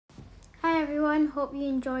everyone, hope you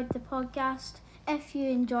enjoyed the podcast. If you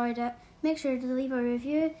enjoyed it, make sure to leave a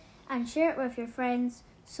review and share it with your friends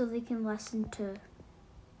so they can listen too.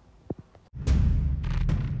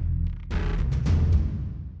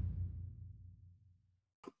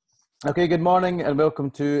 Okay, good morning and welcome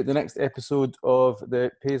to the next episode of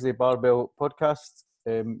the Paisley Barbell podcast.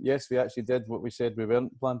 Yes, we actually did what we said we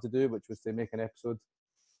weren't planning to do, which was to make an episode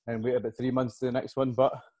and wait about 3 months to the next one.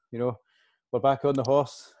 But, we're back on the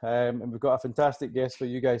horse and we've got a fantastic guest for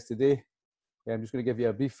you guys today. I'm just going to give you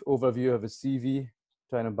a brief overview of his CV,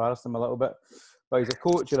 try and embarrass him a little bit. But he's a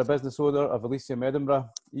coach and a business owner of Elysium Edinburgh,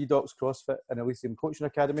 eDocs CrossFit and Elysium Coaching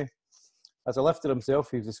Academy. As a lifter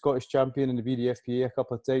himself, he was a Scottish champion in the BDFPA a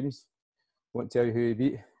couple of times. Won't tell you who he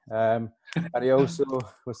beat. And he also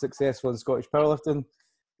was successful in Scottish powerlifting.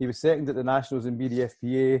 He was second at the Nationals in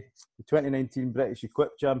BDFPA, the 2019 British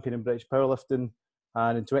Equip champion in British powerlifting,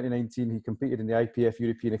 and in 2019 he competed in the IPF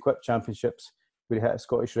European Equip Championships, where he hit a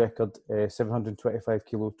Scottish record 725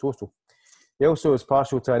 kilo total. He also is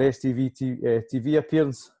partial to an STV TV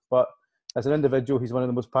appearance, but as an individual, he's one of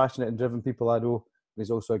the most passionate and driven people I know, and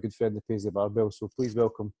he's also a good friend of Paisley Barbell. So please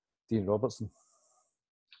welcome Dean Robertson.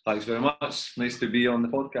 Thanks very much. Nice to be on the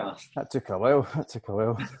podcast. That took a while. It took me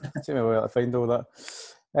a while to find all that.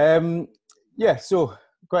 So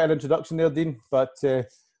quite an introduction there, Dean. But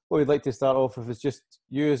what we'd like to start off with is just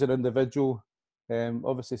you as an individual.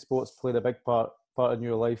 Obviously, sports played a big part in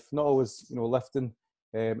your life. Not always, lifting,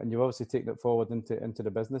 and you've obviously taken it forward into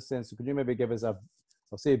the business sense. So could you maybe give us I'll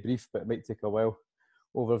say brief, but it might take a while,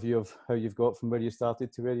 overview of how you've got from where you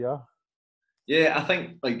started to where you are? Yeah, I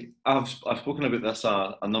think I've spoken about this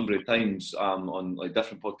a number of times on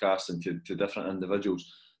different podcasts and to different individuals.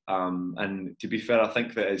 And to be fair, I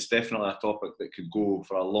think that it's definitely a topic that could go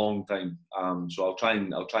for a long time. So I'll try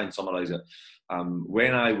and summarise it.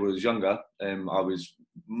 When I was younger, I was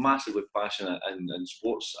massively passionate in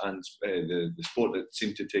sports, and the sport that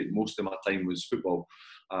seemed to take most of my time was football.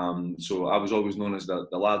 So I was always known as the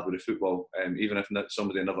lad with the football. Even if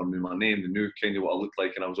somebody never knew my name, they knew kind of what I looked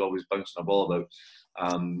like, and I was always bouncing a ball about.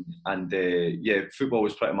 Football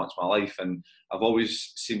was pretty much my life, and I've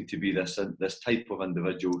always seemed to be this type of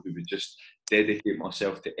individual who would just dedicate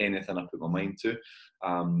myself to anything I put my mind to.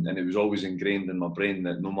 And it was always ingrained in my brain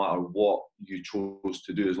that no matter what you chose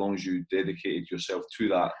to do, as long as you dedicated yourself to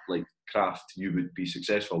that craft, you would be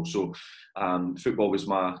successful. So football was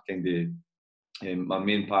my kind of my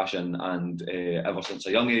main passion, and ever since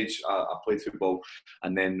a young age I played football,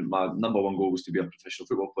 and then my number one goal was to be a professional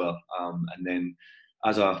football player, and then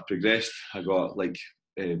as I progressed I got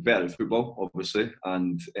better at football, obviously,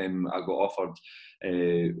 and I got offered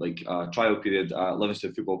a trial period at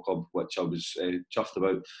Livingston Football Club, which I was chuffed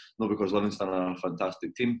about, not because Livingston are a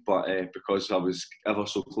fantastic team, but because I was ever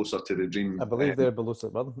so closer to the dream. I believe they're below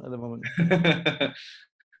St Mirren at the moment.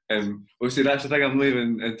 See, that's the thing, I'm not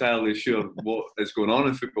even entirely sure what is going on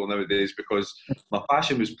in football nowadays, because my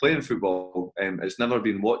passion was playing football. It's never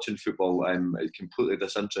been watching football. It's completely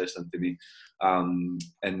disinteresting to me.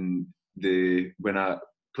 When I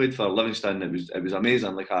played for Livingston, it was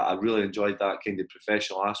amazing. I really enjoyed that kind of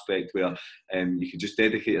professional aspect where you could just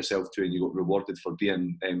dedicate yourself to it and you got rewarded for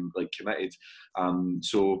being committed.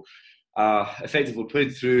 Effectively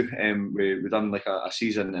played through. We done a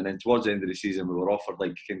season, and then towards the end of the season we were offered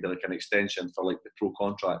an extension for the pro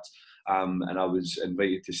contract, and I was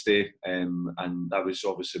invited to stay, and that was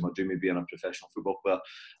obviously my dream of being a professional football player,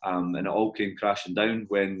 and it all came crashing down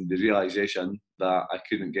when the realisation that I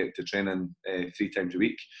couldn't get to training 3 times a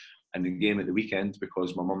week and the game at the weekend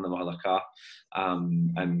because my mum never had a car,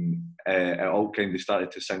 and it all kind of started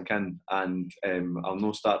to sink in. And I'll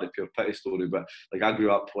not start the pure pity story, but I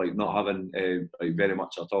grew up not having very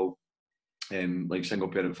much at all, single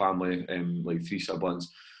parent family, 3 siblings,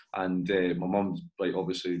 and my mum's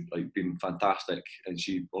obviously been fantastic, and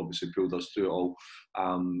she obviously pulled us through it all,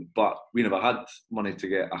 but we never had money to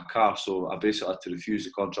get a car, so I basically had to refuse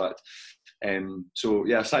the contract.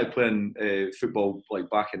 I started playing football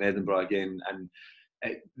back in Edinburgh again, and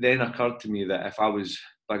it then occurred to me that if I was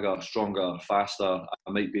bigger, stronger, faster, I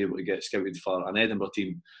might be able to get scouted for an Edinburgh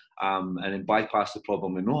team, and then bypass the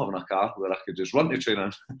problem of not having a car, where I could just run to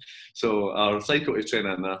training or cycle to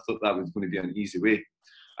training, and I thought that was going to be an easy way.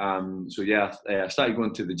 I started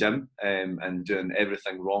going to the gym and doing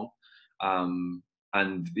everything wrong,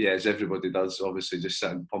 as everybody does, obviously just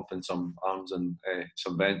sitting pumping some arms and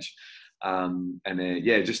some bench,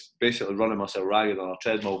 just basically running myself ragged on a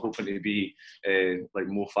treadmill, hoping to be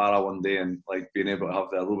Mo Farah one day, and being able to have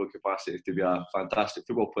the aerobic capacity to be a fantastic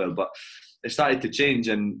football player. But it started to change,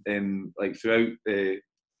 and throughout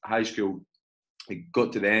high school it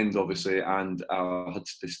got to the end, obviously, and I had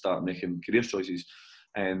to start making career choices.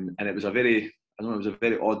 And it was a very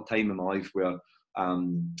odd time in my life where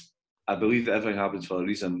I believe that everything happens for a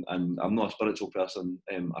reason, and I'm not a spiritual person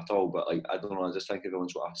at all, but like, I don't know, I just think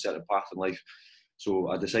everyone's got a certain path in life. So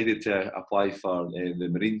I decided to apply for the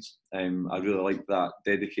Marines. I really liked that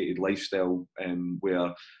dedicated lifestyle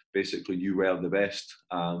where basically you were the best,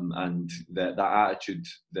 and that attitude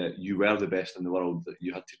that you were the best in the world, that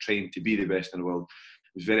you had to train to be the best in the world,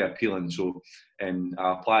 was very appealing. So I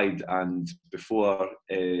applied, and before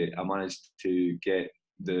I managed to get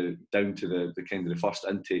down to the kind of the first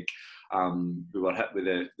intake, we were hit with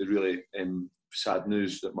the really sad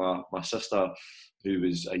news that my sister, who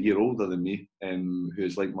was a year older than me, who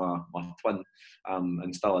is like my twin,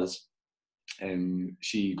 and still is,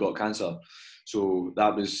 she got cancer. So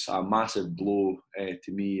that was a massive blow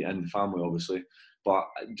to me and the family, obviously. But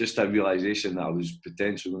just a realisation that I was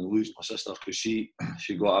potentially going to lose my sister, because she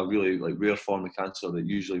got a really like rare form of cancer that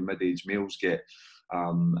usually mid-age males get,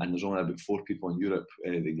 and there's only about 4 people in Europe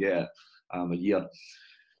that get it a year.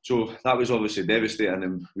 So that was obviously devastating,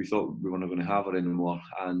 and we thought we weren't going to have her anymore.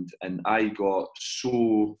 And I got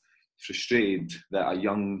so frustrated that a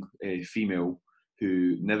young female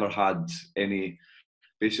who never had any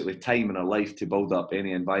basically time in her life to build up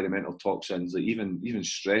any environmental toxins, like even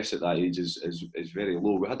stress at that age is very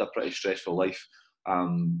low. We had a pretty stressful life,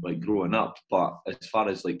 like growing up, but as far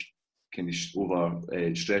as like kind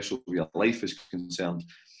of stress over your life is concerned,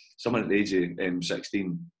 someone at the age of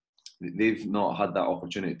 16, they've not had that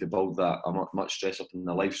opportunity to build that much stress up in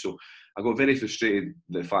their life. So I got very frustrated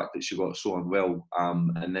the fact that she got so unwell,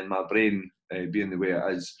 and then my brain being the way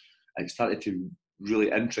it is, it started to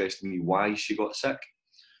really interest me why she got sick.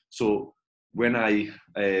 So when I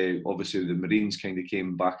obviously the Marines kind of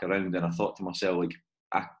came back around, and I thought to myself, like,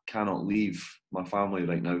 I cannot leave my family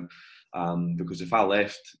right now, because if I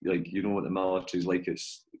left, like, you know what the military is like,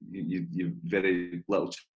 it's you've very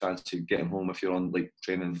little chance of getting home if you're on like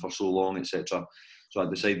training for so long, etc. So I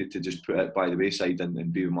decided to just put it by the wayside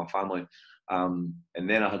and be with my family, and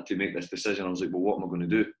then I had to make this decision. I was like, well, what am I going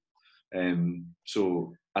to do?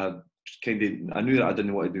 So I knew that I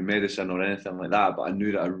didn't want to do medicine or anything like that, but I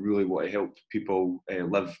knew that I really want to help people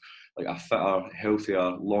live like a fitter,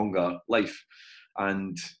 healthier, longer life.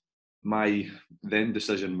 And my then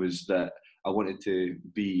decision was that I wanted to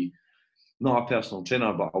be not a personal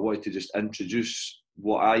trainer, but I wanted to just introduce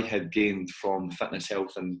what I had gained from fitness,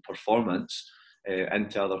 health and performance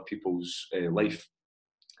into other people's life.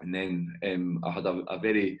 And then I had a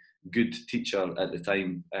very good teacher at the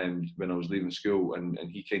time when I was leaving school, and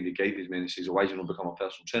he kind of guided me and he says, why do you not become a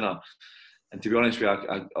personal trainer? And to be honest with you,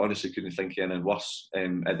 I honestly couldn't think of anything worse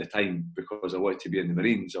at the time, because I wanted to be in the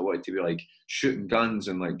Marines. I wanted to be like shooting guns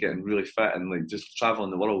and like getting really fit and like just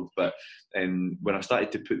travelling the world. But when I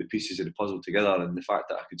started to put the pieces of the puzzle together, and the fact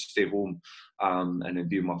that I could stay home and then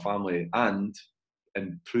be with my family and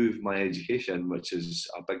improve my education, which is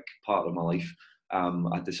a big part of my life,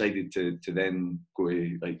 I decided to then go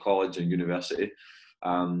to like college and university.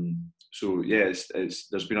 So yeah,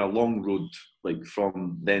 there's been a long road like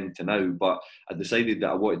from then to now, but I decided that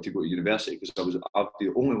I wanted to go to university because I'm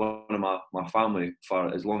the only one in my family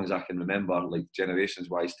for as long as I can remember, like generations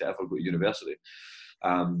wise, to ever go to university.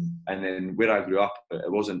 And then where I grew up,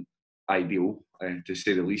 it wasn't ideal to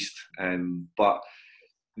say the least, but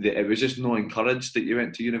it was just not encouraged that you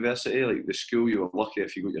went to university. Like the school, you were lucky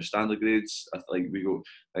if you got your standard grades. Like we got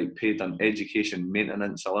like paid an education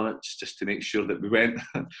maintenance allowance just to make sure that we went.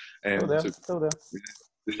 Still there.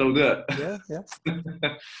 They still do it.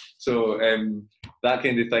 Yeah. So that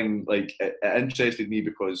kind of thing, like it interested me,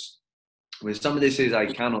 because when somebody says I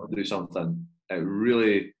cannot do something, it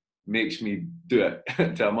really makes me do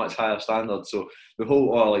it to a much higher standard. So the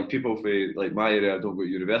whole, like people for like my area don't go to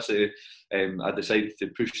university, I decided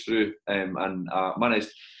to push through, and I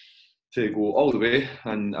managed to go all the way,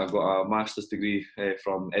 and I got a master's degree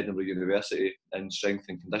from Edinburgh University in strength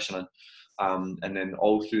and conditioning. And then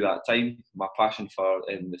all through that time, my passion for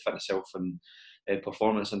the fitness, health and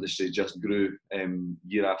performance industry just grew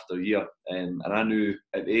year after year. And I knew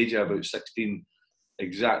at the age of about 16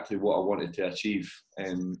 exactly what I wanted to achieve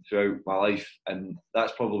throughout my life. And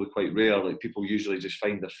that's probably quite rare. Like people usually just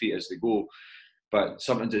find their feet as they go. But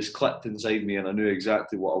something just clicked inside me, and I knew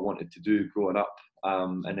exactly what I wanted to do growing up.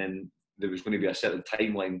 And then there was going to be a certain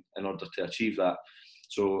timeline in order to achieve that.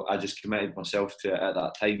 So I just committed myself to it at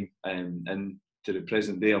that time, and to the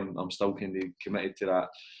present day, I'm still kind of committed to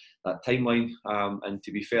that timeline. And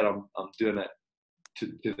to be fair, I'm doing it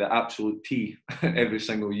to the absolute T every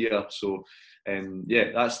single year. So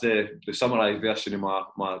yeah, that's the summarised version of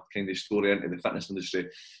my kind of story into the fitness industry.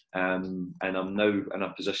 And I'm now in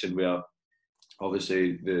a position where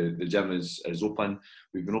obviously the gym is open.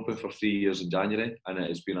 We've been open for 3 years in January, and it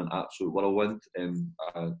has been an absolute whirlwind.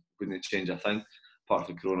 I wouldn't change a thing, apart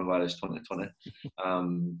from coronavirus 2020.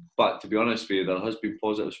 But to be honest with you, there has been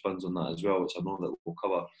positive spins on that as well, which I know that we'll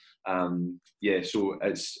cover. Yeah, so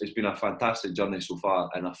it's been a fantastic journey so far,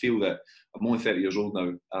 and I feel that I'm only 30 years old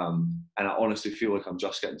now, and I honestly feel like I'm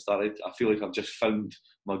just getting started. I feel like I've just found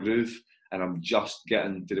my groove, and I'm just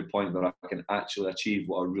getting to the point where I can actually achieve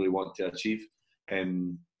what I really want to achieve.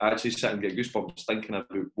 I actually sit and get goosebumps thinking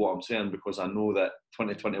about what I'm saying, because I know that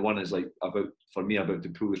 2021 is like about to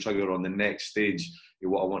pull the trigger on the next stage of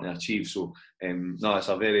what I want to achieve. So no, it's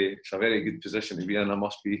a very good position to be in. I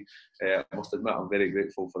must admit, I'm very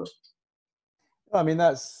grateful for it. I mean, I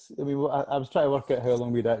was trying to work out how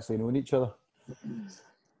long we'd actually known each other.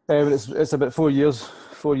 It's about 4 years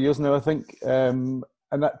now, I think. And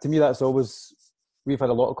that, to me, that's always, we've had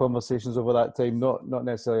a lot of conversations over that time, not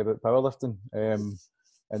necessarily about powerlifting.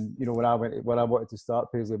 And you know, when I wanted to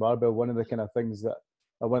start Paisley Barbell, one of the kind of things that,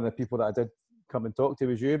 one of the people that I did come and talk to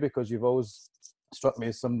was you, because you've always struck me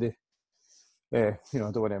as somebody, you know,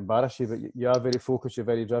 I don't want to embarrass you, but you are very focused, you're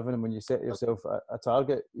very driven, and when you set yourself a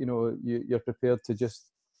target, you know, you're prepared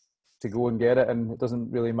to go and get it, and it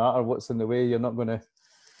doesn't really matter what's in the way. You're not going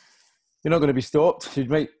to be stopped. You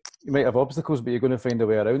might have obstacles, but you're going to find a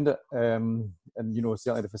way around it. And you know,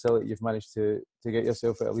 certainly the facility you've managed to get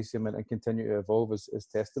yourself at Elysium and continue to evolve is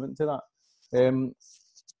testament to that.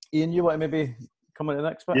 Ian, you want to maybe come on to the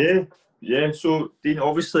next bit? Yeah. So, Dean,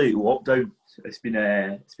 obviously lockdown, it's been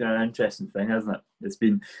an interesting thing, hasn't it? It's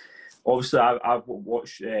been, obviously I've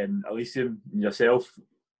watched Elysium and yourself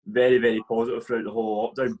very, very positive throughout the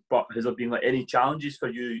whole lockdown. But has there been like any challenges for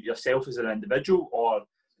you yourself as an individual or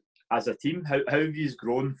as a team? How have you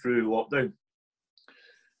grown through lockdown?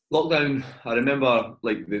 Lockdown, I remember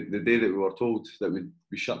like the day that we were told that we'd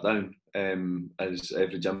be shut down, as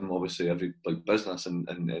every gym, obviously every like business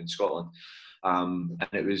in Scotland, and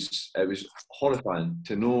it was horrifying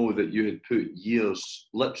to know that you had put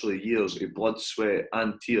literally years of blood, sweat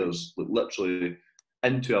and tears, literally,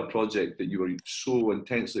 into a project that you were so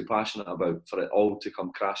intensely passionate about, for it all to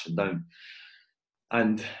come crashing down.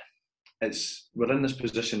 And we're in this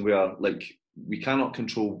position where, like, we cannot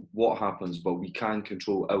control what happens, but we can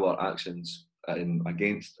control our actions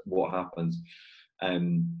against what happens.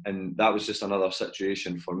 And that was just another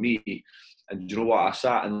situation for me. And you know what? I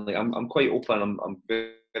sat and, like, I'm quite open. I'm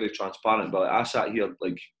very, very transparent. But I sat here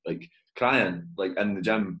like crying, like, in the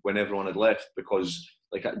gym when everyone had left, because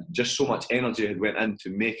like just so much energy had went into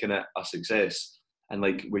making it a success. And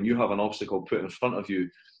like when you have an obstacle put in front of you,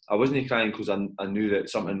 I wasn't crying because I knew that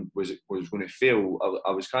something was going to fail.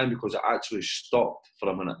 I was crying because I actually stopped for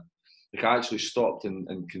a minute. Like, I actually stopped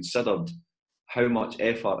and considered how much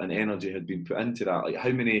effort and energy had been put into that. Like, how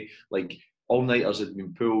many like all-nighters had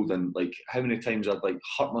been pulled, and like how many times I'd like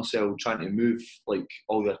hurt myself trying to move like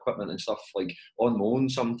all the equipment and stuff, like on my own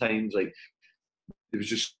sometimes. Like, there was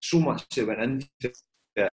just so much that went into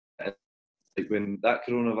it. Like, when that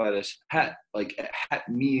coronavirus hit, like, it hit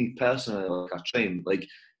me personally like a train. Like,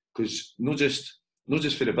 because not just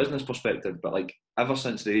for the business perspective, but like ever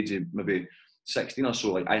since the age of maybe 16 or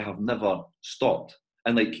so, like, I have never stopped.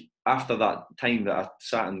 And like after that time that I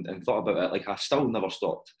sat and thought about it, like, I still never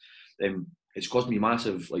stopped. It's caused me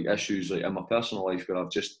massive like issues like in my personal life, where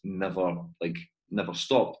I've just never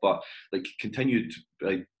stopped, but like continued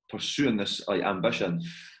like pursuing this like ambition.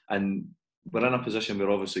 And we're in a position where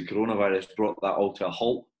obviously coronavirus brought that all to a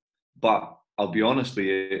halt. But I'll be honest with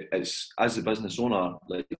you, it's, as the business owner,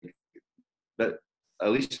 like, that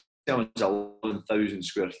at least 11,000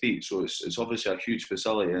 square feet, so it's obviously a huge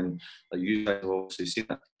facility, and like you guys have obviously seen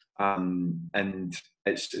it. And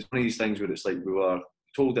it's one of these things where it's like we were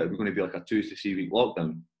told that it was going to be like a 2 to 3 week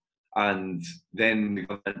lockdown, and then the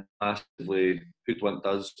government massively hoodwinked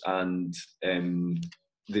us, and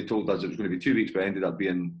they told us it was going to be 2 weeks, but it ended up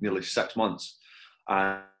being nearly 6 months.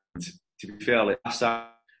 And to be fair, like, I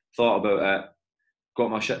thought about it,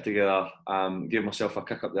 got my shit together, gave myself a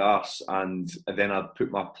kick up the arse, and then I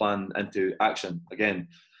put my plan into action again.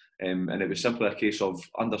 And it was simply a case of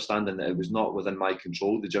understanding that it was not within my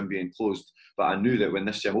control, the gym being closed, but I knew that when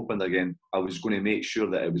this gym opened again, I was going to make sure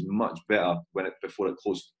that it was much better before it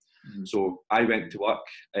closed. Mm-hmm. So I went to work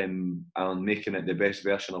on making it the best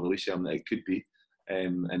version of Elysium that it could be.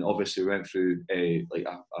 And obviously went through a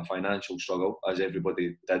financial struggle, as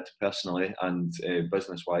everybody did personally and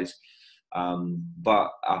business-wise.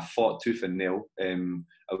 But I fought tooth and nail.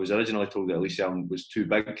 I was originally told that Elysium was too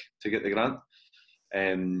big to get the grant.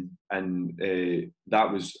 that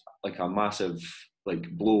was like a massive like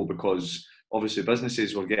blow, because obviously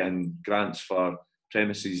businesses were getting grants for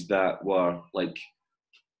premises that were like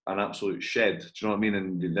an absolute shed. Do you know what I mean?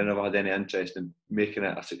 And they never had any interest in making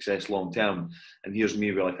it a success long term. And here's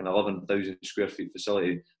me with like an 11,000 square feet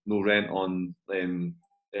facility, no rent on,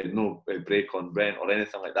 no break on rent or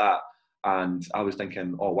anything like that. And I was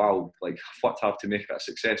thinking, oh wow, like I've worked hard to make it a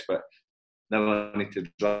success, but now I need to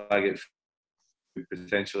drag it through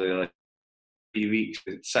potentially like 3 weeks,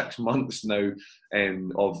 6 months now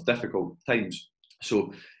of difficult times.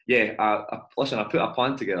 So yeah, I put a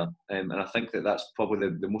plan together, and I think that that's probably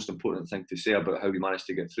the most important thing to say about how we managed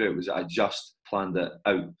to get through it, was that I just planned it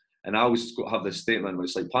out. And I always have this statement where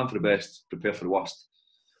it's like, plan for the best, prepare for the worst.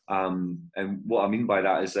 And what I mean by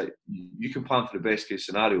that is that you can plan for the best case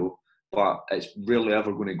scenario, but it's rarely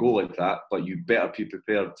ever going to go like that. But you better be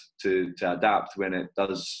prepared to adapt when it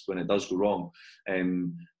does go wrong.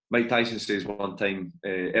 Mike Tyson says one time,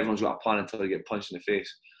 everyone's got a plan until they get punched in the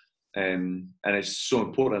face. And it's so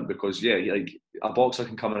important, because like a boxer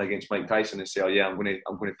can come in against Mike Tyson and say, oh yeah, I'm going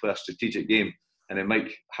to play a strategic game, and then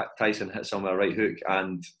Mike Tyson hits him with a right hook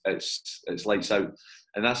and it's lights out.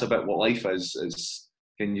 And that's a bit what life is.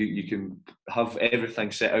 You can have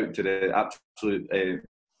everything set out to the absolute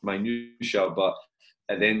minutiae, but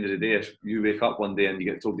at the end of the day, if you wake up one day and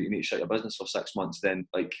you get told that you need to shut your business for 6 months, then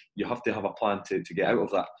like you have to have a plan to get out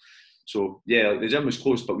of that. So yeah, the gym was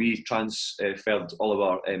closed, but we transferred all of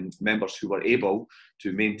our members who were able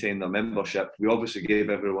to maintain their membership. We obviously gave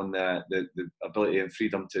everyone the ability and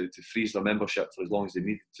freedom to freeze their membership for as long as they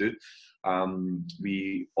needed to.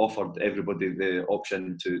 We offered everybody the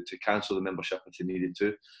option to cancel the membership if they needed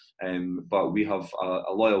to. But we have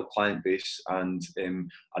a loyal client base, and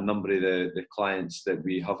a number of the clients that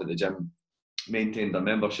we have at the gym maintained their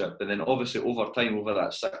membership. And then obviously over time, over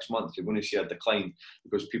that 6 months, you're going to see a decline,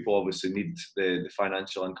 because people obviously need the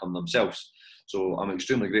financial income themselves. So I'm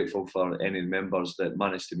extremely grateful for any members that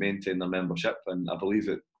managed to maintain their membership, and I believe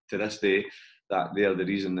that to this day that they are the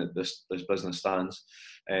reason that this business stands.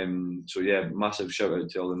 So yeah, massive shout out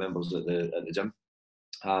to all the members at the gym.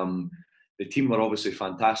 The team were obviously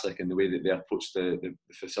fantastic in the way that they approached the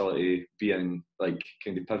facility, being like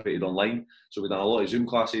kind of pivoted online. So we've done a lot of Zoom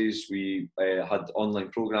classes. We had online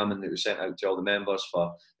programming that was sent out to all the members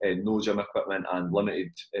for no gym equipment and limited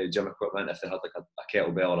gym equipment if they had like a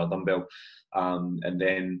kettlebell or a dumbbell. And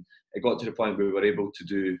then it got to the point where we were able to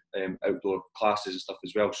do outdoor classes and stuff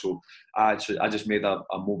as well. So I just made a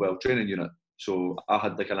mobile training unit. So I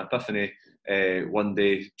had like an epiphany one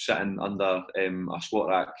day sitting under a squat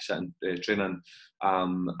rack, sitting training,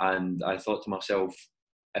 and I thought to myself,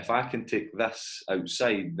 if I can take this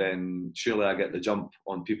outside, then surely I get the jump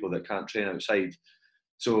on people that can't train outside.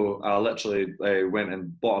 So I literally went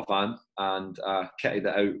and bought a van and kitted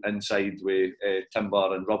it out inside with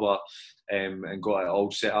timber and rubber, and got it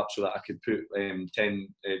all set up so that I could put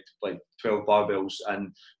 12 barbells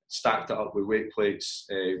and stacked it up with weight plates,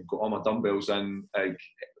 got all my dumbbells in.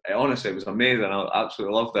 Honestly, it was amazing. I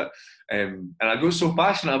absolutely loved it. And I got so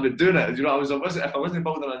passionate about doing it. You know, if I wasn't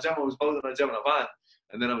building a gym, I was building a gym in a van.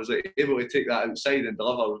 And then I was like able to take that outside and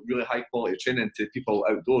deliver really high quality training to people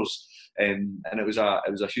outdoors. And it was a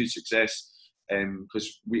huge success.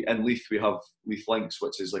 Because in Leith we have Leith Links,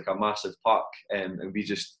 which is like a massive park, and we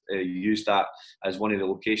just used that as one of the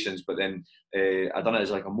locations. But then I done it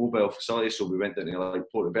as like a mobile facility, so we went down to like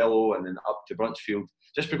Portobello and then up to Brunchfield,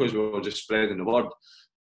 just because we were just spreading the word.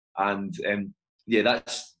 And yeah,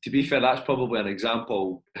 that's, to be fair, that's probably an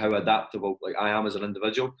example how adaptable like I am as an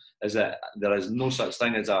individual. Is that there is no such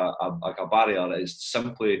thing as a barrier. It's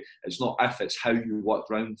not if, it's how you work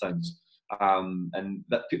around things. And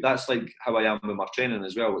that's like how I am with my training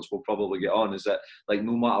as well, which we'll probably get on, is that like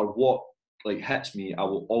no matter what like hits me, I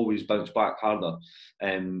will always bounce back harder.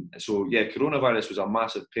 So yeah, coronavirus was a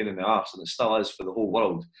massive pain in the arse, and it still is for the whole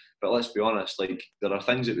world. But let's be honest, like there are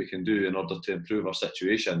things that we can do in order to improve our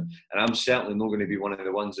situation. And I'm certainly not going to be one of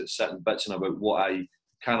the ones that's sitting bitching about what I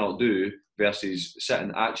cannot do versus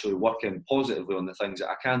sitting actually working positively on the things that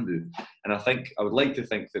I can do. And I would like to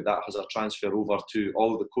think that has a transfer over to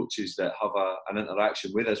all the coaches that have an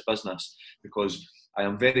interaction with this business, because I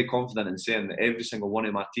am very confident in saying that every single one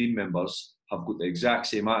of my team members have got the exact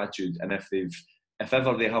same attitude. And if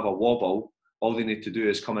ever they have a wobble, all they need to do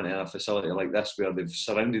is come into a facility like this where they're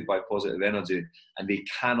surrounded by positive energy, and they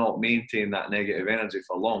cannot maintain that negative energy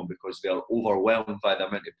for long because they are overwhelmed by the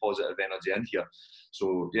amount of positive energy in here.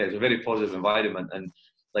 So yeah, it's a very positive environment. And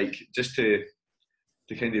like just to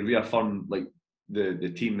kind of reaffirm like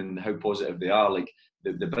the team and how positive they are, like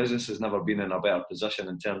the business has never been in a better position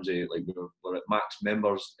in terms of like we're at max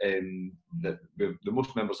members, the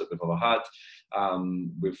most members that we've ever had.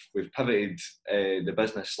 We've pivoted the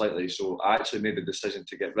business slightly, so I actually made the decision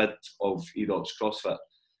to get rid of Edox CrossFit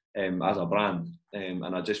as a brand, and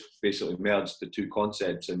I just basically merged the two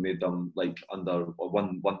concepts and made them like under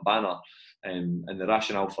one banner. And the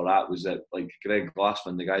rationale for that was that like Greg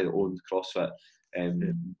Glassman, the guy that owned CrossFit,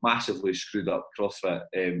 massively screwed up CrossFit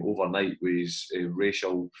overnight with his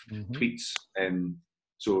racial tweets.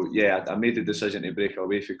 So yeah, I made the decision to break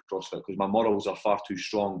away from CrossFit because my morals are far too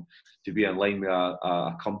strong to be in line with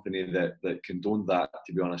a company that condoned that,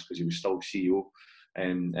 to be honest, because he was still CEO.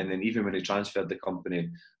 And then even when he transferred the company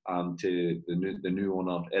to the new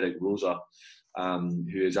owner, Eric Rosa,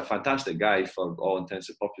 who is a fantastic guy for all intents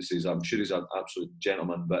and purposes. I'm sure he's an absolute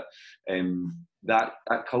gentleman, but that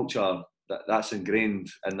culture, that's ingrained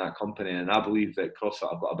in that company, and I believe that CrossFit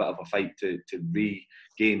have got a bit of a fight to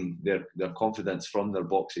regain their confidence from their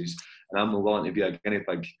boxes, and I'm not willing to be a guinea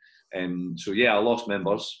pig. So yeah, I lost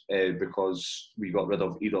members because we got rid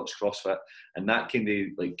of Edox CrossFit, and that kind of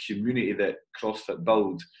like community that CrossFit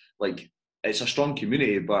build, like it's a strong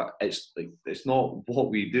community, but it's not what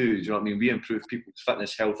we do. Do you know what I mean? We improve people's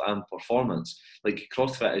fitness, health, and performance. Like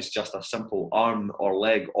CrossFit is just a simple arm or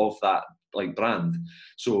leg of that like brand.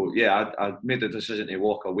 So yeah, I made the decision to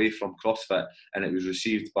walk away from CrossFit, and it was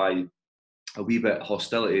received by a wee bit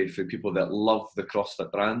hostility for people that love the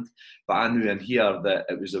CrossFit brand. But I knew in here that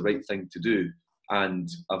it was the right thing to do. And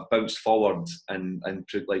I've bounced forward and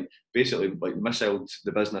like basically like missiled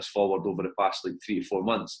the business forward over the past like 3 to 4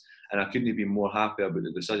 months. And I couldn't be more happy about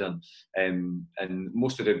the decision. And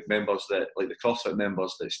most of the members that, like the CrossFit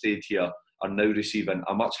members that stayed here, are now receiving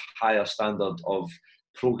a much higher standard of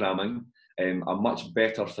programming, a much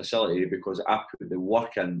better facility, because I put the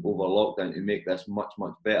work in over lockdown to make this much,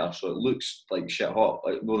 much better. So it looks like shit hot.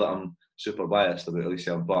 I know that I'm super biased about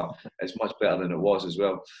Elysium, but it's much better than it was as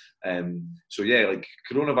well. So yeah, like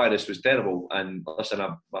coronavirus was terrible, and listen,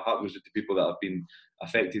 my heart goes with the people that have been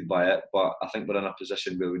affected by it. But I think we're in a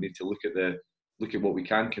position where we need to look at what we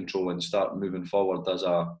can control and start moving forward as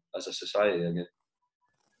a society again.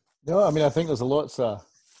 No, I mean, I think there's lots of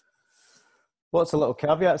little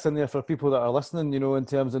caveats in there for people that are listening, you know, in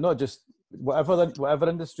terms of not just whatever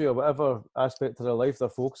industry or whatever aspect of their life they're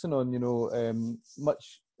focusing on, you know,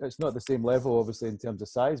 it's not the same level, obviously, in terms of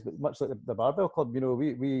size, but much like the Barbell Club, you know,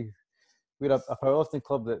 we're a powerlifting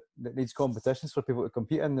club that needs competitions for people to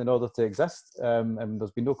compete in order to exist. And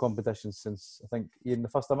there's been no competition since, I think, Ian, the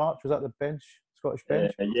 1st of March, was that the bench, Scottish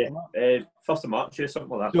bench? 1st of March, yeah,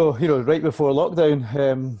 something like that. So, you know, right before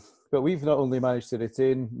lockdown. But we've not only managed to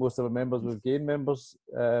retain most of our members, we've gained members.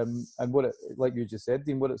 And what it, like you just said,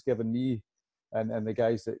 Dean, what it's given me and the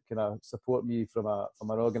guys that kind of support me from an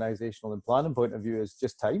organisational and planning point of view is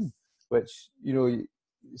just time, which, you know,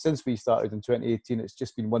 since we started in 2018, it's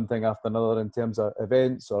just been one thing after another in terms of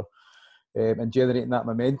events or and generating that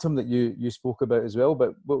momentum that you spoke about as well.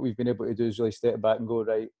 But what we've been able to do is really step back and go,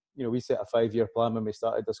 right, you know, we set a 5-year plan when we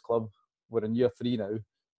started this club. We're in year 3 now.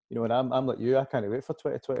 You know, and I'm like you, I can't wait for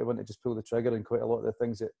 2021 to just pull the trigger on quite a lot of the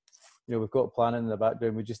things that, you know, we've got planning in the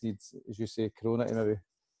background. We just need, as you say, Corona to maybe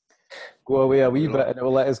go away a wee bit, and it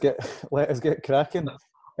will let us get cracking.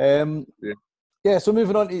 Yeah, so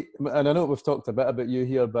moving on to, and I know we've talked a bit about you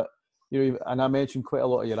here, but you know, and I mentioned quite a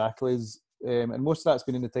lot of your accolades, and most of that's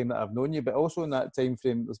been in the time that I've known you, but also in that time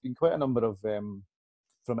frame, there's been quite a number of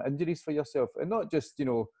from injuries for yourself, and not just, you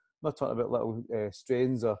know, not talking about little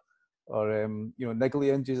strains or you know,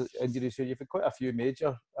 niggly injuries. So you've had quite a few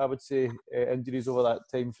major, I would say, injuries over that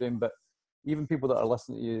time frame. But even people that are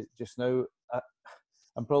listening to you just now,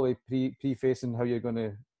 I'm probably prefacing how you're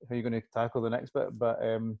going to tackle the next bit. But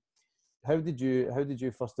how did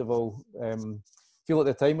you first of all feel at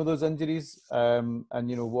the time of those injuries? And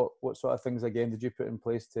you know, what sort of things again did you put in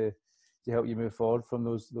place to help you move forward from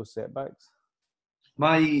those setbacks?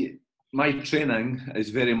 My training is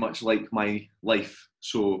very much like my life.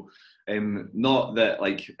 So not that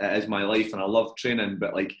like it is my life and I love training,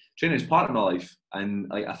 but like training is part of my life. And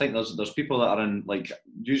like, I think there's people that are in like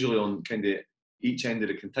usually on kind of each end of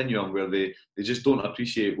the continuum where they just don't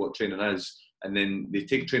appreciate what training is, and then they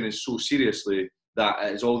take training so seriously that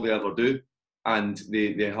it's all they ever do, and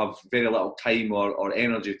they have very little time or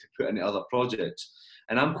energy to put into other projects.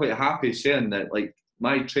 And I'm quite happy saying that like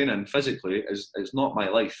my training physically is not my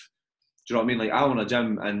life. Do you know what I mean? Like I own a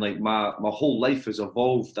gym, and like my whole life has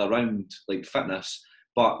evolved around like fitness,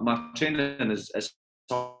 but my training is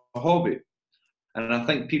a hobby. And I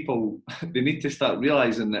think people, they need to start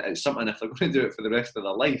realising that it's something, if they're going to do it for the rest of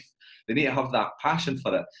their life, they need to have that passion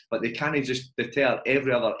for it. But they can't just deter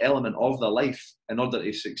every other element of their life in order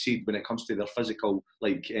to succeed when it comes to their physical,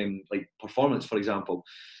 like performance, for example.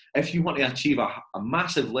 If you want to achieve a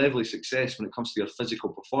massive level of success when it comes to your physical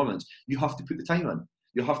performance, you have to put the time in.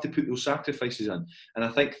 You have to put those sacrifices in. And I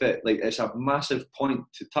think that it's a massive point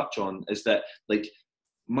to touch on, is that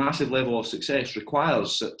massive level of success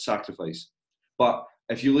requires sacrifice. But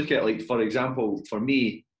if you look at, for example, for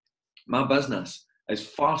me, my business is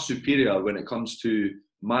far superior when it comes to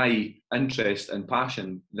my interest and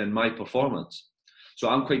passion than my performance. So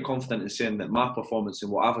I'm quite confident in saying that my performance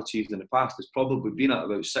and what I've achieved in the past has probably been at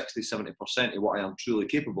about 60-70% of what I am truly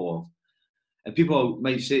capable of. And people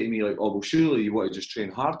might say to me, oh, well, surely you want to just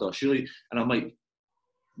train harder, surely. And I'm like,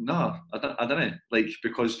 no, I don't.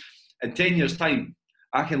 Because in 10 years' time,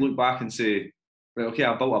 I can look back and say, right, okay,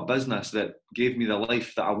 I built a business that gave me the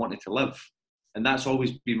life that I wanted to live. And that's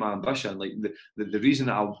always been my ambition. The reason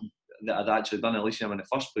that I'd actually done Elysium in the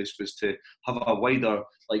first place was to have a wider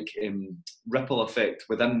ripple effect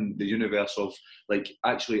within the universe of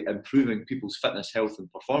actually improving people's fitness, health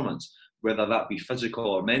and performance, whether that be physical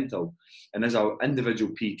or mental. And as an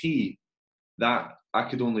individual PT, that I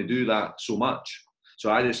could only do that so much.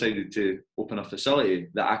 So I decided to open a facility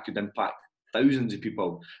that I could impact thousands of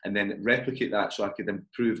people and then replicate that so I could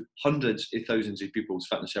improve hundreds of thousands of people's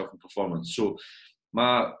fitness, health and performance. So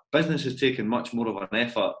my business has taken much more of an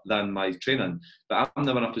effort than my training, but I'm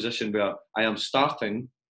now in a position where I am starting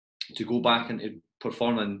to go back into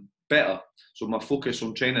performing better. So my focus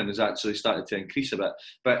on training has actually started to increase a bit.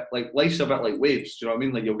 But life's a bit like waves, do you know what I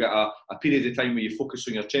mean? You'll get a period of time where you focus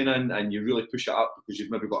on your training and you really push it up because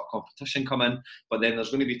you've maybe got a competition coming. But then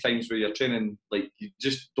there's going to be times where your training, you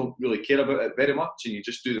just don't really care about it very much and you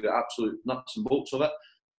just do the absolute nuts and bolts of it.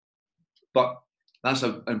 But that's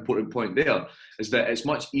an important point there, is that it's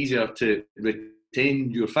much easier to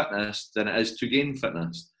retain your fitness than it is to gain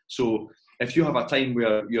fitness. So if you have a time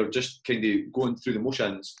where you're just kind of going through the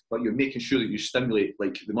motions, but you're making sure that you stimulate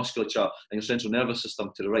the musculature and your central nervous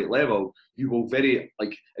system to the right level, you will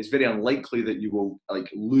it's very unlikely that you will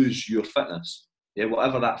lose your fitness. Yeah,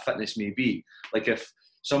 whatever that fitness may be. If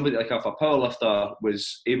somebody, if a powerlifter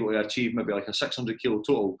was able to achieve maybe a 600 kilo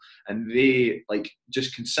total and they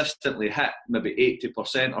just consistently hit maybe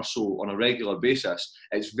 80% or so on a regular basis,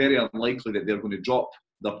 it's very unlikely that they're going to drop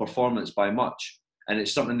their performance by much. And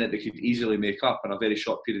it's something that they could easily make up in a very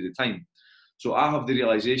short period of time. So I have the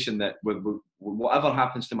realization that whatever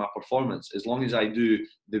happens to my performance, as long as I do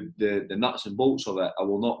the nuts and bolts of it, I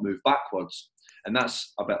will not move backwards. And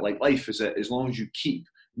that's a bit like life, is that as long as you keep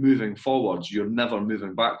moving forwards, you're never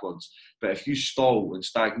moving backwards. But if you stall and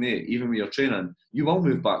stagnate, even with your training, you will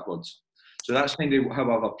move backwards. So that's kind of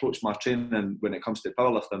how I've approached my training when it comes to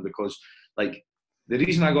powerlifting, because the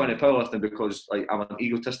reason I got into powerlifting, because I'm an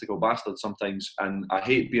egotistical bastard sometimes and I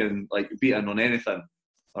hate being beaten on anything,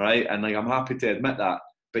 all right? And I'm happy to admit that.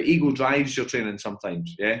 But ego drives your training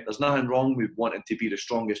sometimes, yeah? There's nothing wrong with wanting to be the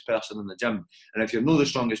strongest person in the gym. And if you're not the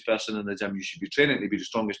strongest person in the gym, you should be training to be the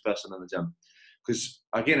strongest person in the gym. Because,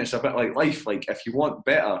 again, it's a bit like life. If you want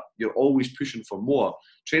better, you're always pushing for more.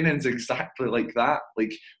 Training's exactly like that.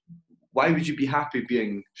 Why would you be happy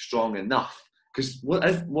being strong enough? Because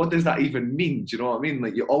what does that even mean? Do you know what I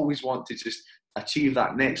mean? You always want to just achieve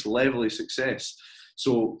that next level of success.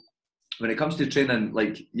 So when it comes to training,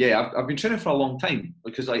 I've been training for a long time,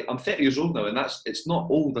 because I'm 30 years old now, and it's not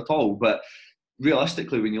old at all. But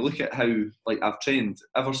realistically, when you look at how I've trained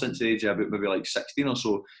ever since the age of about maybe 16 or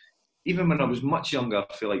so, even when I was much younger,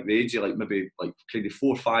 I feel the age of maybe kind of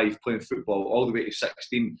 4 or 5 playing football all the way to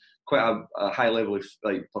 16, quite a high level of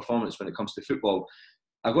performance when it comes to football.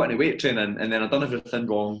 I got into weight training and then I done everything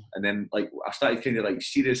wrong, and then I started kind of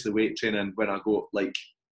seriously weight training when I got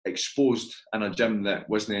exposed in a gym that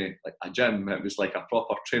wasn't a gym. It was a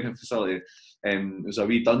proper training facility. It was a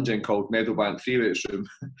wee dungeon called Meadowbank Free Weights Room.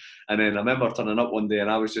 And then I remember turning up one day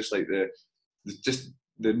and I was just the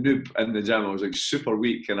noob in the gym. I was super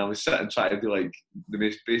weak and I was sitting trying to do the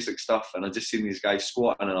most basic stuff, and I just seen these guys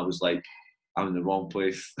squatting and I was I'm in the wrong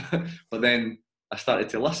place. But then I started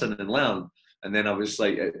to listen and learn. And then I was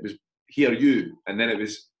it was here you, and then it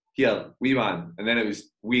was here wee man, and then it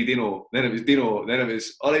was wee Dino, then it was Dino, then it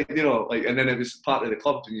was all right Dino, and then it was part of the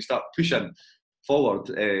club when you start pushing forward,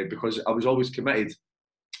 because I was always committed.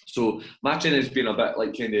 So my training has been a bit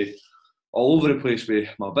kind of all over the place with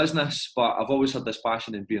my business, but I've always had this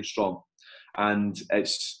passion in being strong, and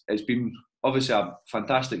it's been obviously a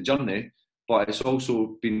fantastic journey, but it's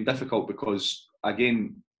also been difficult because I've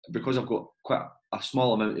got quite a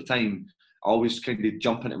small amount of time. I always kind of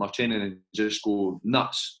jump into my training and just go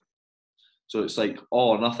nuts. So it's like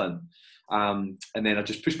all or nothing. And then I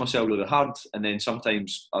just push myself really hard. And then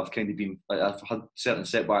sometimes I've kind of been, like, I've had certain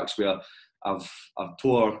setbacks where I've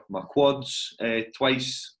tore my quads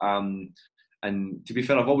twice. And to be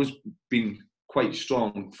fair, I've always been quite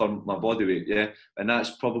strong for my body weight, yeah, and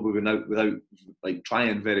that's probably without like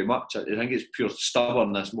trying very much. I think it's pure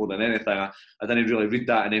stubbornness more than anything. I didn't really read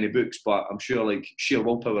that in any books, but I'm sure like sheer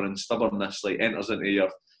willpower and stubbornness like enters into your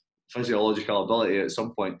physiological ability at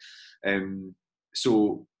some point.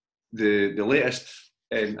 So the latest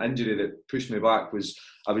injury that pushed me back was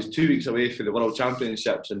I was 2 weeks away for the World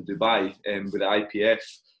Championships in Dubai with the IPF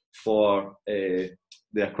for the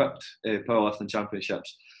Equipped Powerlifting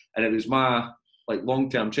Championships, and it was my like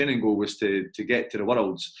long-term training goal was to get to the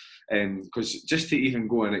Worlds, because just to even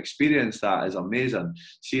go and experience that is amazing.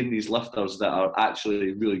 Seeing these lifters that are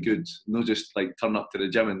actually really good, not just like turn up to the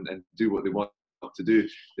gym and do what they want to do.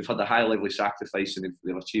 They've had a high level of sacrifice and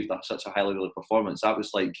they've achieved such a high level of performance. That was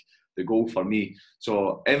like the goal for me.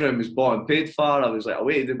 So everything was bought and paid for. I was like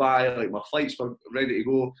away to Dubai, like my flights were ready to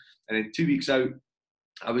go, and then 2 weeks out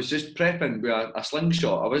I was just prepping with a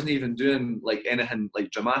slingshot. I wasn't even doing like anything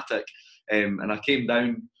like dramatic. And I came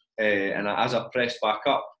down, and as I pressed back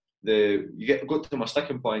up, got to my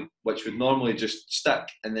sticking point, which would normally just stick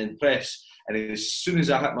and then press. And as soon as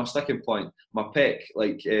I hit my sticking point, my pec,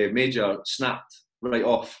 major, snapped right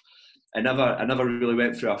off. I never really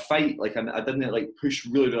went through a fight. Like I didn't like push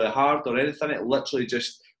really, really hard or anything. It literally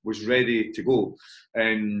just was ready to go.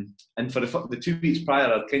 And for the 2 weeks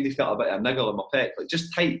prior, I kind of felt a bit of a niggle in my pec, like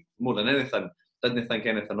just tight more than anything. Didn't think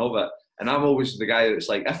anything of it. And I'm always the guy that's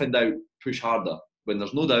like, if in doubt, push harder. When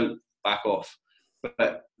there's no doubt, back off.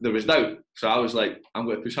 But there was doubt, so I was like, I'm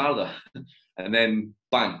going to push harder. And then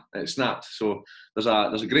bang, it snapped. So there's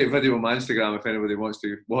a great video on my Instagram if anybody wants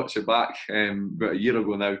to watch it back, about a year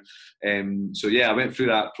ago now. So yeah, I went through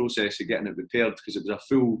that process of getting it repaired because it was a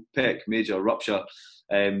full pec major rupture,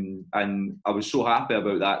 and I was so happy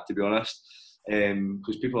about that, to be honest,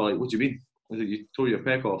 because people are like, what do you mean? You tore your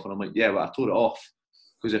pec off? And I'm like, yeah, but I tore it off.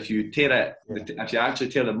 Because if you tear it, if you actually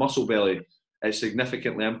tear the muscle belly, it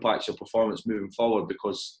significantly impacts your performance moving forward,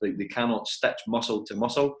 because they cannot stitch muscle to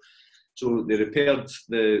muscle. So they repaired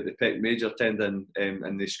the pec major tendon,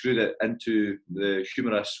 and they screwed it into the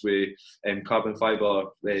humerus with carbon fibre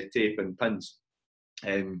tape and pins,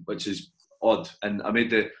 which is odd. And I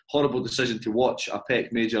made the horrible decision to watch a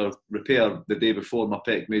pec major repair the day before my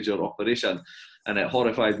pec major operation, and it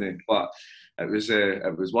horrified me, but it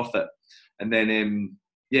was worth it. And then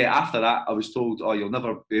after that, I was told, oh, you'll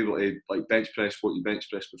never be able to like bench press what you bench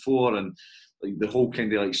pressed before, and like the whole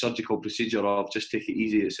kind of like surgical procedure of just take it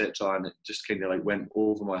easy, etc. And it just kind of like went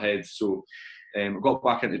over my head. So I got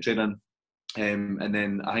back into training, and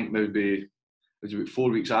then I think maybe it was about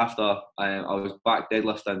 4 weeks after, I was back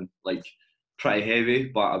deadlifting like pretty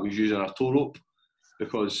heavy, but I was using a toe rope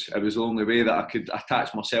because it was the only way that I could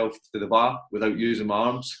attach myself to the bar without using my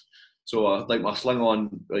arms. So I like my sling on,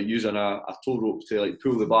 using a toe rope to like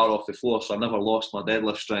pull the bar off the floor, so I never lost my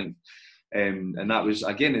deadlift strength. And that was,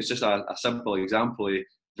 again, it's just a simple example of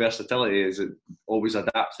versatility, is it always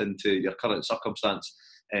adapting to your current circumstance.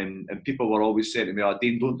 And people were always saying to me, oh,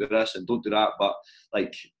 Dean, don't do this and don't do that. But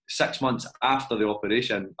like 6 months after the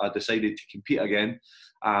operation, I decided to compete again.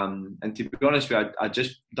 And to be honest with you, I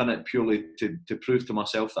just done it purely to prove to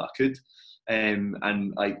myself that I could. And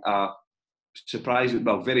like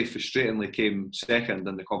very frustratingly came second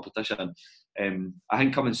in the competition. I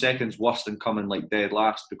think coming second's worse than coming like dead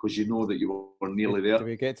last, because you know that you were nearly there. Do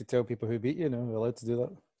we get to tell people who beat you now? We're allowed to do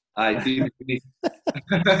that? Aye, Dean.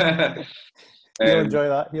 He'll enjoy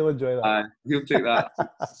that. He'll take that.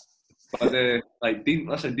 But like Dean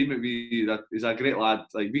McVie is a great lad.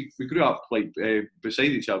 Like we grew up like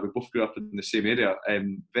beside each other. We both grew up in the same area.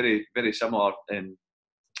 Very, very similar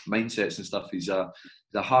mindsets and stuff. He's a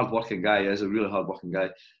hard-working guy. He is a really hard-working guy.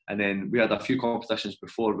 And then we had a few competitions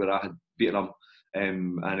before where I had beaten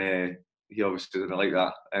him, and he obviously didn't like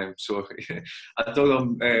that. So I told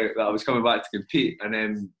him that I was coming back to compete, and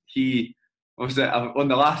then he was on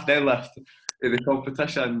the last deadlift in the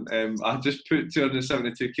competition. I just put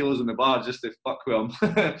 272 kilos on the bar just to fuck with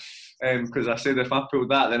him, because I said if I pulled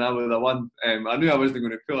that, then I would have won. I knew I wasn't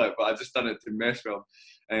going to pull it, but I just done it to mess with him.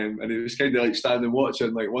 And he was kind of like standing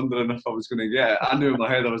watching, like wondering if I was going to get it. I knew in my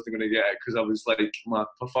head I wasn't going to get it, because I was like, my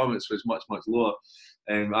performance was much, much lower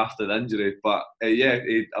after the injury. But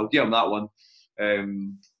I'll give him that one.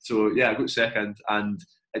 So yeah, I got second, and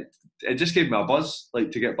it just gave me a buzz,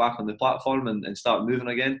 like to get back on the platform and start moving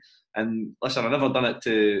again. And listen, I never done it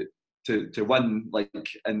to win, like,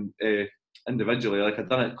 and individually. Like I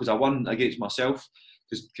done it because I won against myself.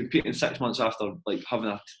 Because competing 6 months after like having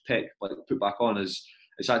a tech like put back on is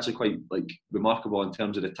it's actually quite like remarkable in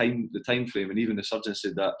terms of the time frame, and even the surgeon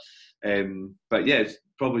said that. But yeah, it's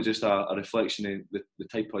probably just a reflection of the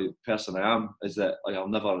type of person I am. Is that like I'll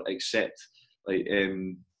never accept like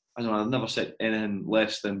I don't know, I'll never set anything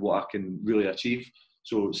less than what I can really achieve.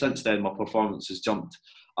 So since then, my performance has jumped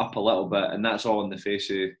up a little bit, and that's all in the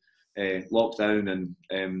face of lockdown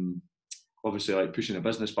and obviously like pushing the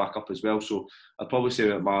business back up as well. So I'd probably say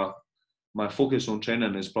that my focus on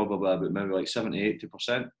training is probably about maybe like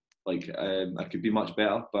 70-80%. Like I could be much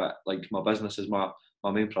better, but like my business is my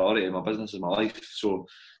main priority, and my business is my life. So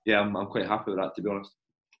yeah, I'm quite happy with that, to be honest.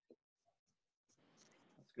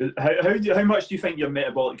 How much do you think your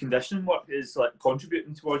metabolic conditioning work is like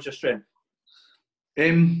contributing towards your strength?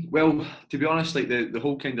 Well, to be honest, like the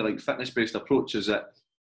whole kind of like fitness based approach is that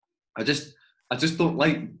I just don't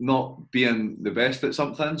like not being the best at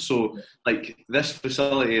something. So like this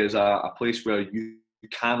facility is a place where you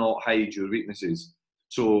cannot hide your weaknesses.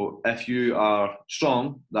 So if you are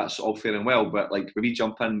strong, that's all fair and well. But like when we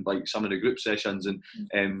jump in like some of the group sessions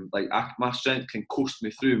and like my strength can coast me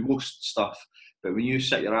through most stuff. But when you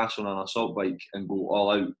sit your ass on an assault bike and go all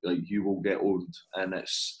out, like you will get owned, and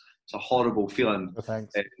it's a horrible feeling. Oh,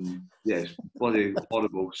 thanks. Yeah, it's bloody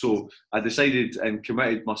horrible. So I decided and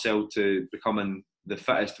committed myself to becoming the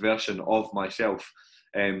fittest version of myself,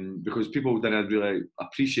 because people didn't really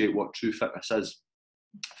appreciate what true fitness is.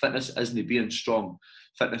 Fitness isn't being strong.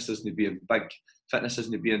 Fitness isn't being big. Fitness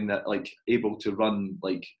isn't being like able to run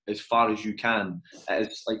like as far as you can.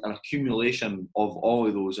 It's like an accumulation of all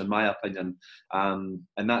of those, in my opinion, and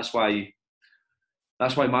that's why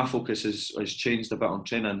my focus has changed a bit on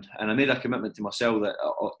training. And I made a commitment to myself that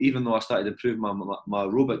even though I started improving my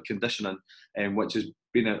aerobic conditioning, which has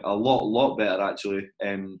been a lot better actually,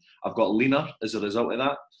 I've got leaner as a result of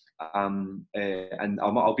that. And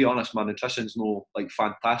I'll be honest, my nutrition's no like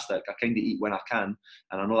fantastic. I kind of eat when I can,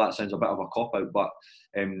 and I know that sounds a bit of a cop out, but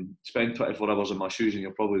spend 24 hours in my shoes and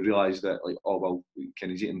you'll probably realise that like, oh well,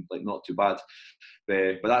 Kenny's eating like not too bad.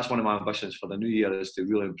 But that's one of my ambitions for the new year, is to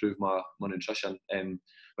really improve my nutrition.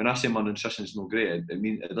 When I say my nutrition's no great,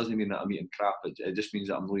 it doesn't mean that I'm eating crap. It just means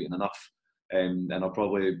that I'm not eating enough. And I'll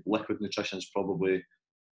probably liquid nutrition's probably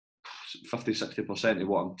 50-60% of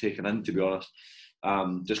what I'm taking in, to be honest.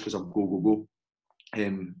 Just because I'm go.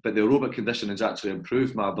 But the aerobic conditioning has actually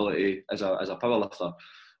improved my ability as a powerlifter.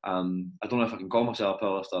 I don't know if I can call myself a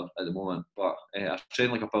powerlifter at the moment, but I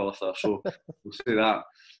train like a powerlifter, so we'll say that.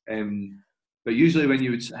 But usually when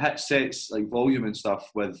you would hit sets like volume and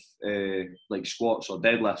stuff with like squats or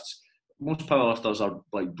deadlifts, most powerlifters are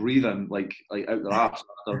like breathing like out their arse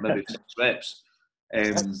after maybe 6 reps.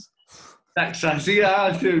 I see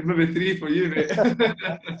that, maybe 3 for you, mate.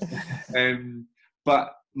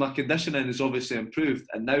 But my conditioning has obviously improved,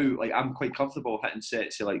 and now like I'm quite comfortable hitting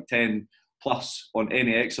sets of like 10 plus on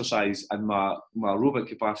any exercise, and my aerobic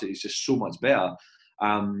capacity is just so much better.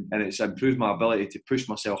 And it's improved my ability to push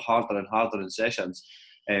myself harder and harder in sessions.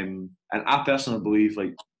 And I personally believe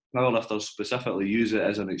like powerlifters specifically use it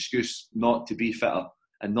as an excuse not to be fitter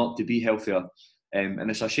and not to be healthier. And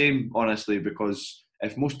it's a shame, honestly, because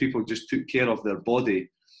if most people just took care of their body,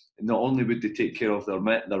 not only would they take care of their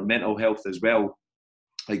mental health as well.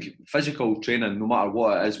 Like physical training, no matter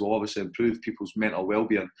what it is, will obviously improve people's mental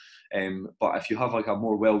well-being. But if you have like a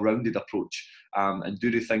more well-rounded approach and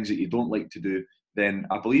do the things that you don't like to do, then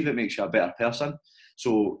I believe it makes you a better person.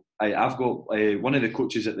 So I've got one of the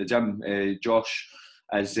coaches at the gym, Josh,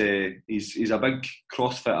 he's a big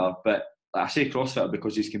CrossFitter, but I say CrossFitter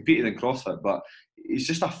because he's competed in CrossFit, but he's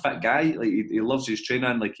just a fit guy. Like he loves his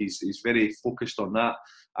training, like he's very focused on that.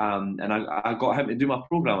 And I got him to do my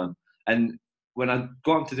programming, and when I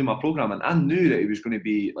got him to do my programming, I knew that he was going to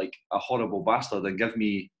be like a horrible bastard and give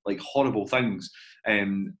me like horrible things.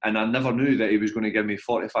 And I never knew that he was going to give me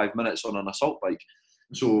 45 minutes on an assault bike.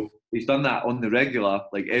 So he's done that on the regular,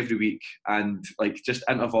 like every week, and like just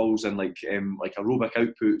intervals and like aerobic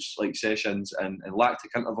outputs, like sessions and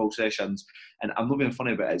lactic interval sessions. And I'm not being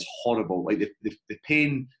funny about it, it's horrible. Like the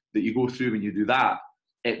pain that you go through when you do that,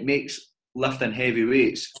 it makes lifting heavy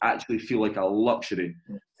weights actually feel like a luxury.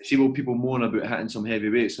 See what people moan about hitting some heavy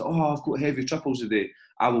weights. Oh, I've got heavy triples a day.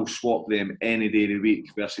 I will swap them any day of the week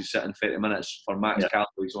versus sitting 30 minutes for max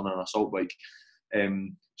calories on an assault bike.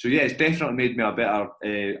 So yeah, it's definitely made me a better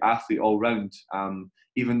athlete all round.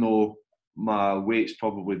 Even though my weight's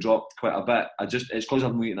probably dropped quite a bit, it's because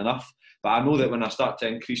I'm not eating enough. But I know that when I start to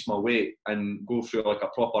increase my weight and go through like a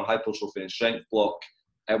proper hypertrophy and strength block,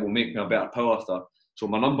 it will make me a better powerlifter. So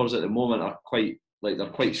my numbers at the moment are quite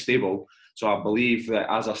stable. So I believe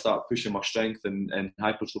that as I start pushing my strength and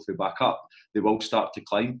hypertrophy back up, they will start to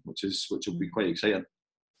climb, which will be quite exciting.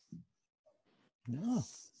 Yeah,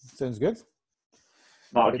 sounds good.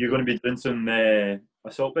 Mark, you're going to be doing some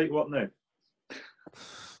assault bike work now?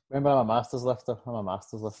 Remember, I'm a masters lifter. Now.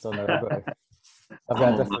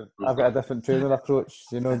 I've got a different training approach.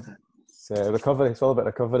 You know, it's recovery. It's all about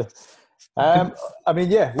recovery. I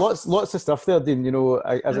mean, yeah, lots of stuff there, Dean. You know,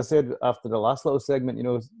 as I said after the last little segment, you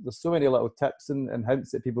know, there's so many little tips and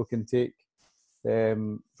hints that people can take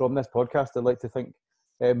from this podcast, I'd like to think.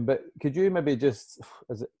 But could you maybe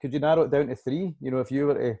could you narrow it down to 3? You know, if you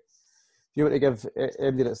were to give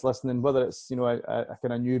anybody that's listening, whether it's, you know, a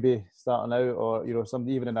kind of newbie starting out, or, you know,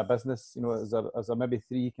 somebody even in a business, you know, is there maybe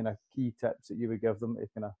 3 kind of key tips that you would give them to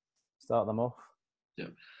kind of start them off? Yeah.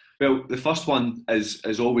 Well, the first one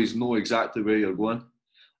is always know exactly where you're going.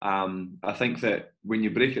 I think that when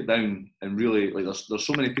you break it down and really, like, there's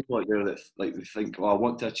so many people out there that, like, they think, oh, I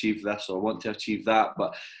want to achieve this or I want to achieve that,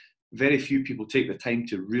 but very few people take the time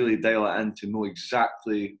to really dial it in to know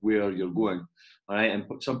exactly where you're going. All right, and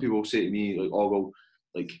some people say to me, like, oh, well,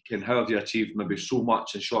 like, how have you achieved maybe so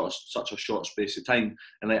much in such a short space of time?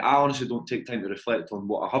 And, like, I honestly don't take time to reflect on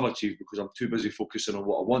what I have achieved because I'm too busy focusing on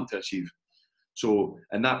what I want to achieve. So,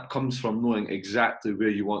 and that comes from knowing exactly where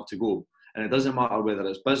you want to go. And it doesn't matter whether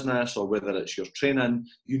it's business or whether it's your training,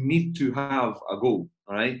 you need to have a goal,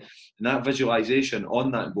 all right? And that visualization on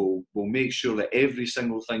that goal will make sure that every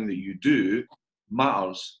single thing that you do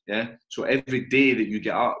matters, yeah? So every day that you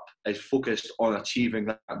get up is focused on achieving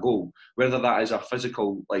that goal, whether that is a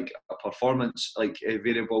physical, like a performance, like a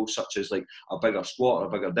variable such as like a bigger squat or a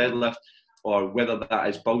bigger deadlift, or whether that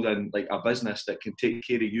is building like a business that can take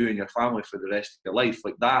care of you and your family for the rest of your life.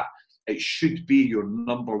 Like that, it should be your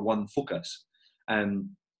number one focus. And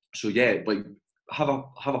so, yeah, like have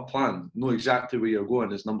a plan, know exactly where you're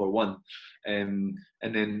going is number one. And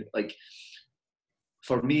then, like,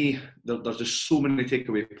 for me, there's just so many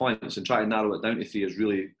takeaway points, and trying to narrow it down to 3 is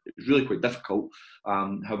really quite difficult.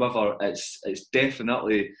 However, it's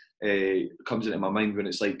definitely comes into my mind when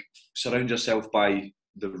it's like, surround yourself by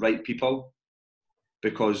the right people,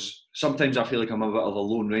 because sometimes I feel like I'm a bit of a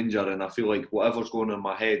lone ranger, and I feel like whatever's going on in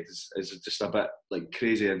my head is just a bit like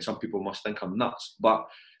crazy, and some people must think I'm nuts. But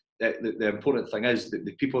the important thing is that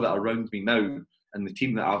the people that are around me now and the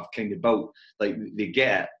team that I've kind of built, like, they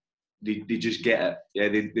get it. They just get it. Yeah,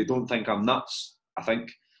 they don't think I'm nuts, I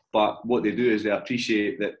think. But what they do is they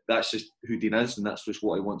appreciate that that's just who Dean is, and that's just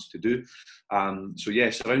what he wants to do. So yeah,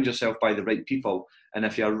 surround yourself by the right people. And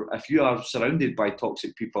if you are surrounded by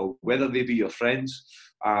toxic people, whether they be your friends,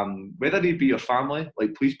 whether they be your family,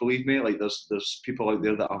 like, please believe me, like, there's people out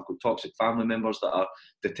there that have got toxic family members that are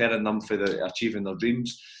deterring them for achieving their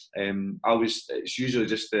dreams. It's usually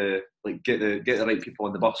just like get the right people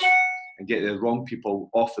on the bus and get the wrong people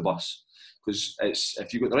off the bus. Because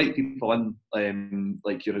if you've got the right people in,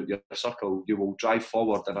 like, your circle, you will drive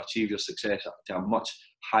forward and achieve your success to a much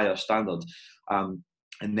higher standard.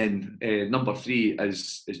 And then number 3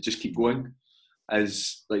 is just keep going.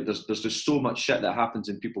 As like there's just so much shit that happens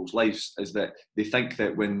in people's lives, is that they think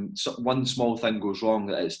that when one small thing goes wrong,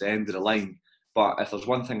 that it's the end of the line. But if there's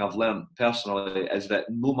one thing I've learned personally, is that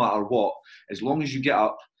no matter what, as long as you get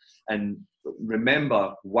up and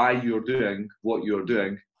remember why you're doing what you're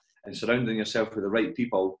doing, and surrounding yourself with the right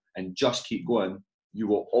people, and just keep going, you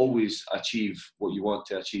will always achieve what you want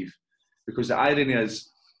to achieve. Because the irony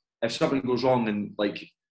is, if something goes wrong and, like,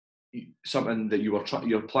 something that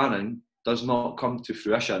you're planning does not come to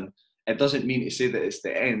fruition, it doesn't mean to say that it's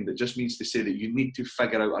the end. It just means to say that you need to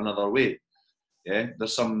figure out another way. Yeah,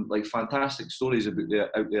 there's some, like, fantastic stories out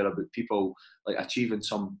there about people, like, achieving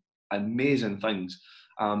some amazing things.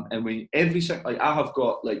 And when like, I have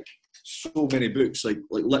got, like, so many books, like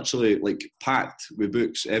literally, like, packed with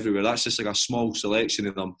books everywhere. That's just like a small selection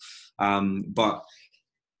of them. But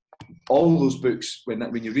all those books,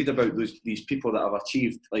 when you read about these people that have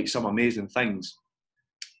achieved, like, some amazing things,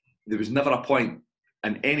 there was never a point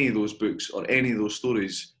in any of those books or any of those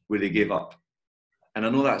stories where they gave up. And I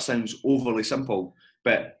know that sounds overly simple,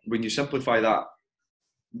 but when you simplify that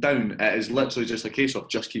down, it is literally just a case of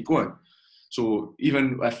just keep going. So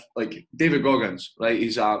even if, like, David Goggins, right,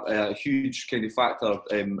 he's a huge kind of factor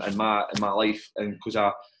in my life, and because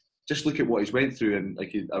I just look at what he's went through, and,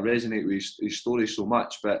 like, I resonate with his story so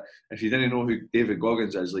much. But if you didn't know who David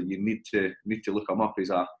Goggins is, like, you need to look him up. He's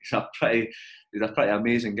a pretty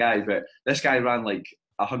amazing guy. But this guy ran like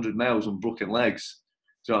 100 miles on broken legs.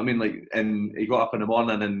 Do you know what I mean? Like, and he got up in the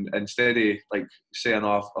morning, and instead of, like, saying,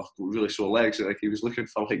 oh, I've got really sore legs, like, he was looking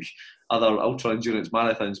for, like, other ultra endurance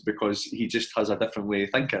marathons, because he just has a different way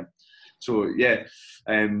of thinking. So yeah,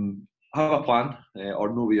 have a plan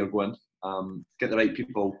or know where you're going. Get the right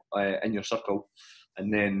people in your circle,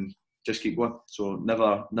 and then just keep going. So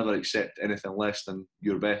never accept anything less than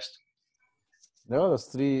your best. No, there's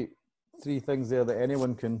three things there that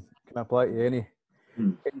anyone can apply to any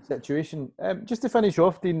situation. Just to finish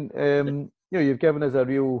off, Dean, you've given us a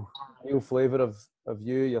real flavour of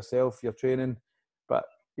you, yourself, your training, but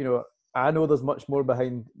I know there's much more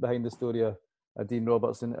behind the story of Dean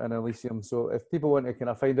Robertson and Elysium. So if people want to kind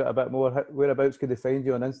of find out a bit more, whereabouts could they find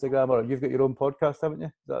you on Instagram? Or you've got your own podcast, haven't you?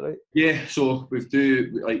 Is that right? Yeah, so we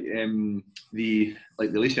do the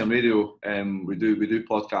Elysium Radio. We do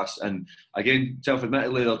podcasts, and again,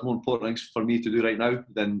 self-admittedly, there's more important things for me to do right now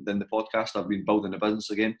than the podcast. I've been building the business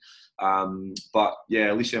again, but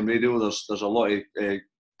yeah, Elysium Radio. There's a lot of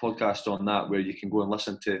podcasts on that where you can go and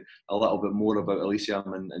listen to a little bit more about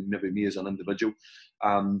Elysium and maybe me as an individual.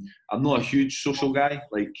 I'm not a huge social guy.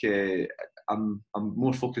 I'm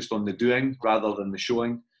more focused on the doing rather than the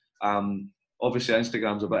showing. Obviously,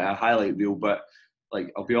 Instagram's a bit of a highlight reel, but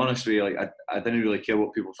I'll be honest with you, I didn't really care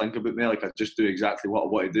what people think about me. I just do exactly what I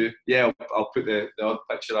want to do. Yeah, I'll put the odd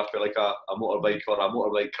picture up of a motorbike or a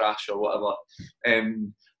motorbike crash or whatever.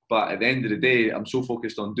 But at the end of the day, I'm so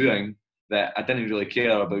focused on doing that I didn't really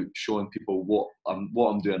care about showing people what I'm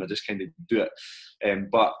doing. I just kind of do it.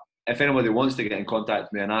 But if anybody wants to get in contact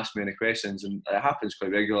with me and ask me any questions, and it happens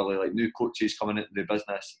quite regularly, like new coaches coming into the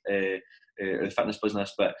business, the fitness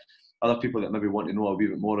business, but other people that maybe want to know a wee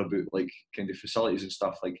bit more about kind of facilities and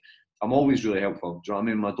stuff, I'm always really helpful. Do you know what I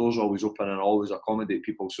mean? My door's always open and I always accommodate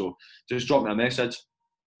people. So just drop me a message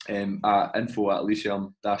at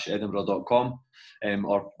info@elysium-edinburgh.com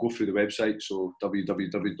or go through the website, so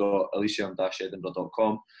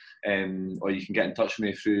www.elysium-edinburgh.com, or you can get in touch with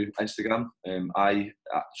me through Instagram, I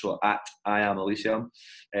am Elysium.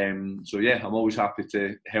 So yeah, I'm always happy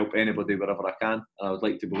to help anybody wherever I can, and I would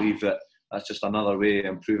like to believe that that's just another way of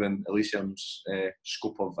improving Elysium's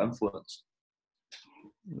scope of influence.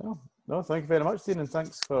 No, thank you very much, Dean, and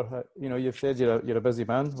thanks for you've said you're a busy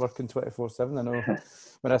man working 24/7. I know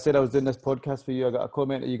when I said I was doing this podcast for you, I got a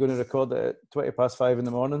comment that you're going to record it at 5:20 in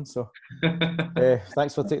the morning. So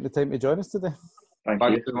thanks for taking the time to join us today. Thank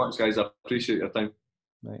you very much, guys. I appreciate your time.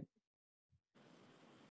 Right.